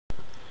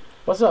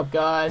What's up,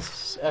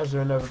 guys?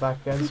 Ezra and over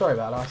back again. Sorry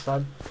about last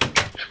time,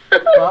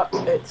 but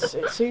it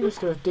seems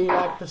to have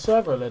delagged the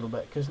server a little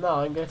bit because now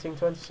I'm getting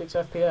 26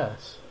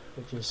 FPS,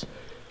 which is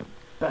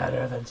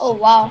better than 60. Oh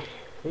wow!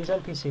 These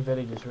NPC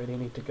villagers really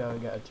need to go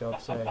and get a job.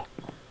 Say,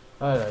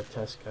 I don't know,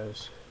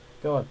 Tesco's.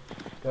 Go on,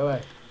 go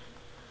away,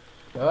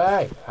 go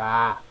away.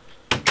 Ah,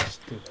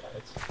 stupid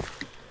heads.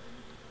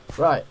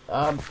 Right,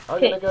 I'm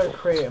gonna go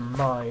create a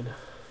mine.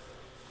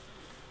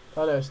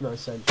 I know it's not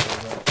essential,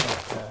 but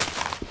okay.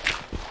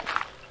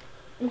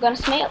 I'm gonna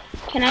smell.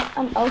 Can I?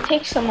 I'll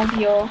take some of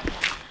your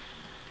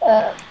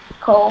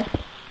coal.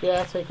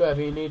 Yeah, take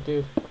whatever you need,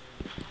 dude.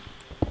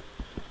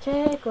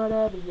 Take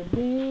whatever you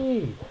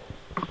need.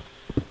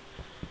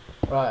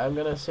 Right, I'm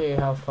gonna see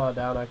how far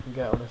down I can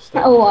get on a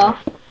stone. Oh wow!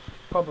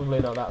 Probably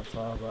not that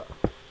far, but.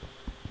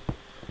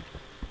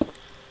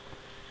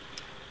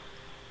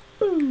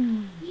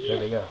 Boom. There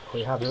we go.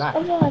 We have lag.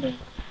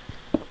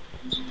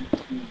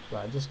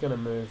 Right, I'm just gonna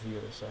move you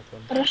a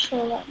second.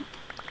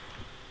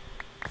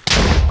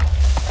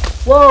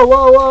 Whoa,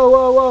 whoa, whoa,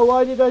 whoa, whoa!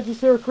 Why did I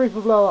just hear a creeper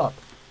blow up?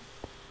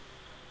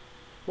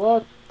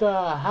 What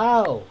the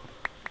hell?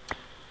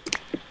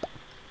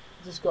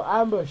 I just got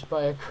ambushed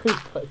by a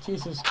creeper.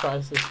 Jesus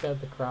Christ, it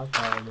scared the crap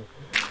out of me.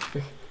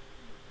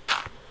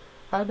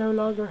 I no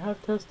longer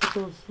have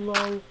testicles,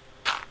 lol.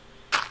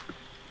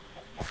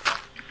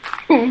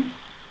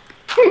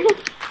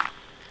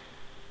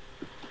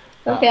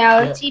 Okay,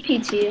 I'll TP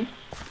to you.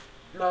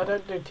 No,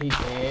 don't do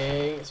TP.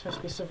 It's supposed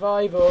to be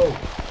survival.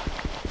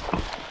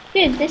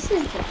 Dude, this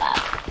is the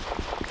map.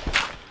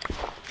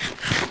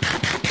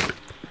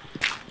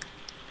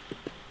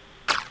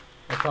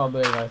 I can't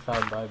believe I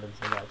found diamonds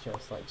in that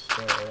chest like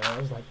straight away. I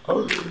was like,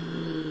 oh.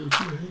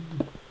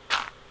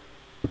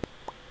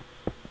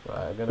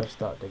 Right, I'm gonna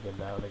start digging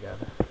down again.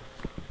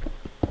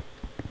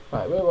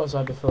 Right, where was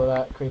I before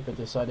that? Creeper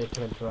decided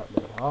to interrupt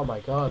me. Oh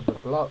my god, the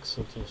blocks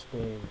are just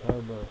being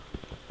homo.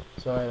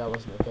 Sorry, that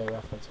wasn't a gay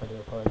reference. I do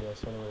apologize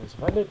to anyone who's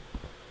offended.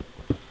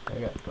 There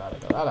you go, glad I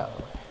got that out of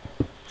the way.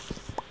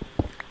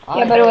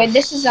 Yeah, by the way,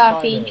 this is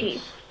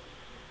RPG.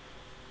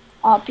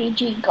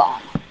 RPG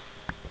gone.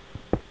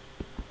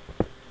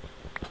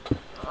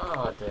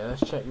 Oh dear,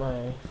 let's check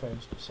my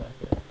frames per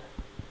second.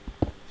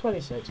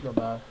 26, not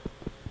bad.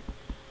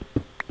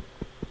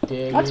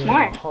 That's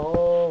smart.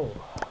 Hole.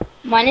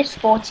 Mine is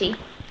 40.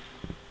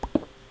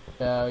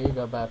 Yeah, you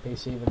got a bad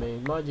PC than me.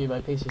 Mind you,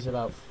 my PC's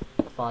about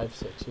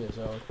 5-6 years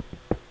old.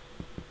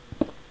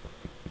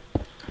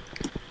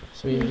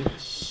 Sweetie,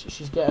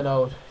 she's getting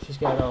old. She's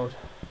getting old.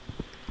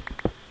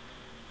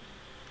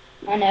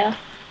 I know.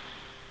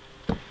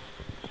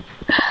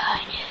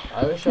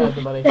 I wish I had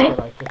the money for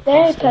like a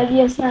custom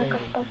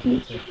gaming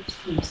computer.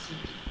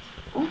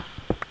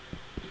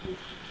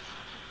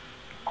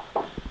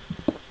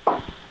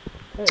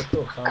 Hey,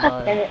 cool.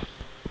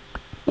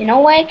 You know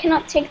why I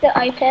cannot take the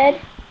iPad?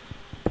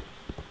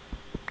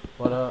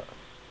 Why not?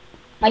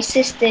 My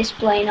sister's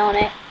playing on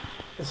it.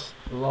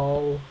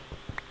 LOL.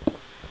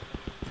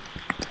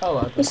 Oh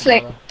well, it's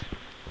like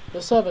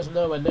the server's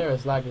nowhere near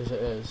as lag as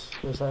it is.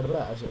 As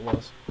it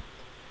was.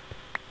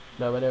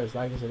 Nowhere near as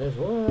lag as it is.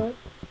 What?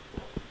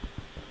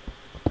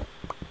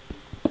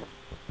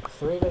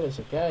 3 minutes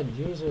again.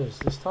 Jesus,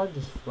 this time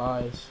just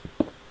flies.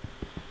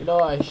 You know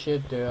what I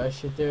should do? I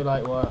should do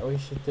like what we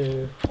should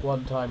do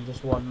one time,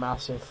 just one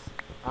massive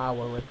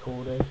hour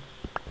recording.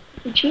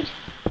 You cheat?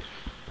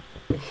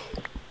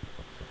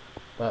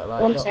 But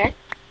like, one sec.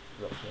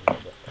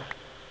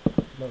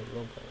 No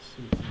longer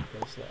see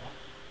place there.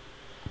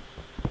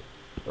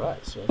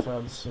 Right, so I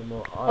found some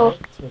more iron.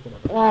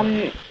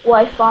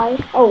 Wi-Fi.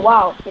 Oh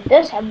wow, it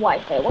does have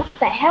Wi-Fi. What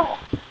the hell?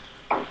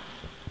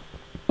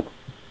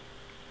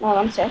 Oh,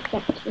 one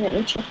second. Let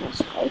me check my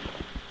Skype.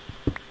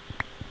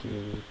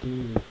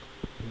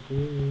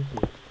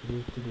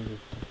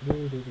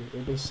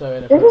 It'd be so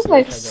this is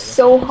like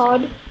so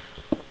hard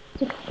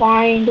to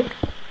find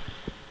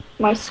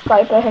my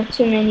Skype. I have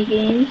too many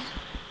games.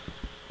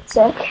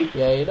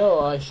 Yeah, you know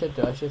what I should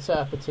do? I should set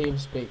up a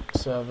TeamSpeak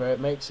server. It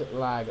makes it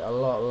lag a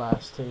lot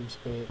less,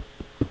 TeamSpeak.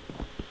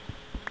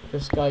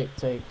 Because Skype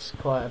takes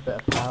quite a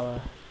bit of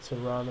power to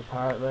run,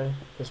 apparently.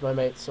 Because my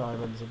mate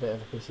Simon's a bit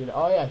of a PC.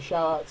 Oh yeah,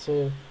 shout out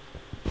to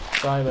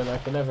Simon. I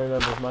can never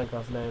remember his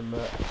Minecraft name,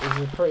 but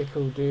he's a pretty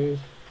cool dude.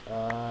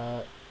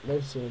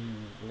 Lives in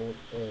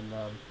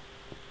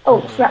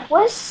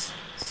what's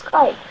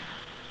Skype?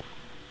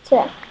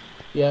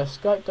 Yeah,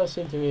 Skype does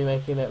seem to be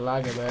making it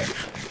lag a bit.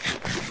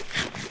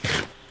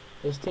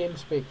 Is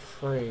TeamSpeak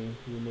 3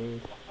 you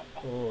need?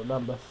 Or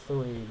number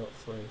 3, not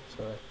 3,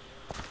 sorry.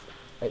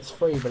 It's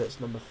free, but it's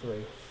number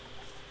 3.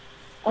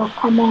 Oh,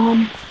 come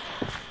on.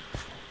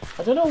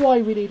 I don't know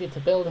why we needed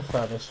to build a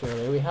furnace,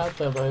 really. We had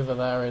them over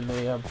there in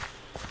the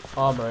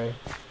armory.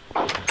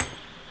 I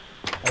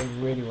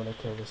really want to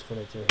kill this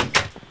villager. He's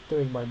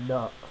doing my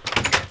nut.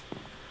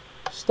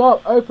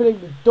 Stop opening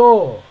the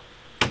door!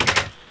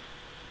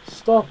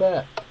 Stop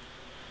it!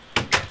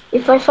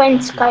 If I find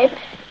Skype,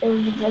 it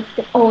will be like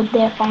the oh,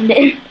 there, found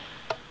it.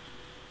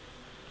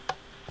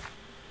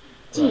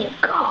 Dear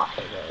God.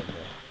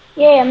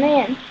 Yeah,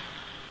 man.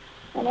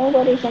 And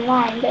nobody's in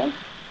line then.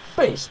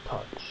 Face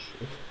punch.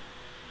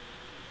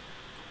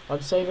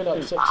 I'm saving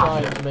up 6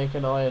 iron to make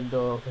an iron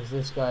door because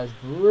this guy's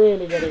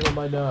really getting on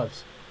my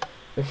nerves.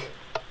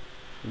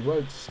 He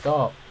won't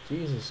stop.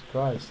 Jesus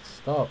Christ,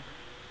 stop.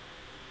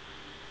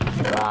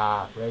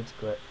 Ah, rage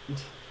quit.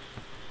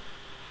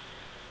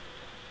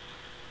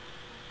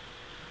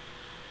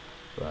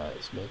 Right,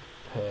 let's make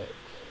a pick.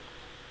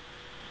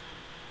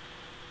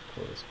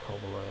 Put this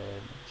cobble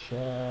in the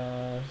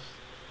chest.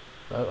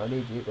 No, I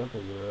need you. Don't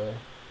put you away.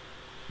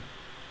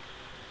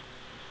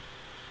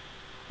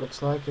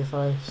 Looks like if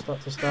I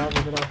start to starve,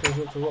 we're going to have to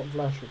resort to rotten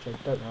flesh, which I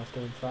don't have to,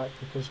 in fact,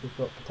 because we've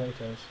got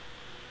potatoes.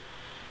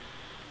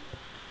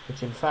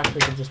 Which, in fact,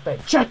 we can just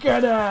make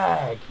chicken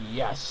egg!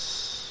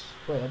 Yes!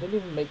 Wait, I didn't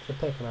even make the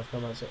pick, and I've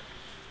come at it.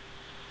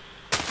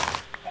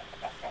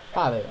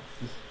 Ah, there you go.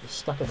 You're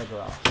stuck in the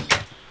grass.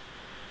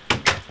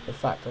 In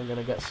fact, I'm going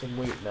to get some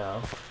wheat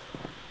now.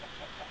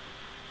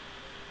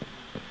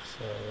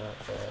 So that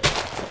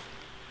there.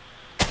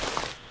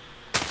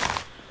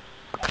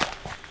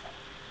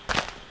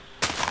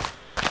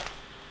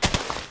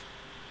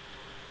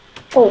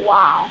 Oh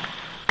wow.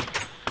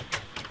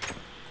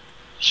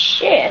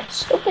 Shit,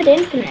 stupid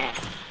internet.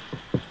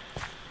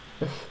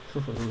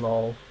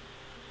 Lol.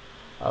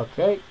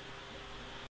 Okay,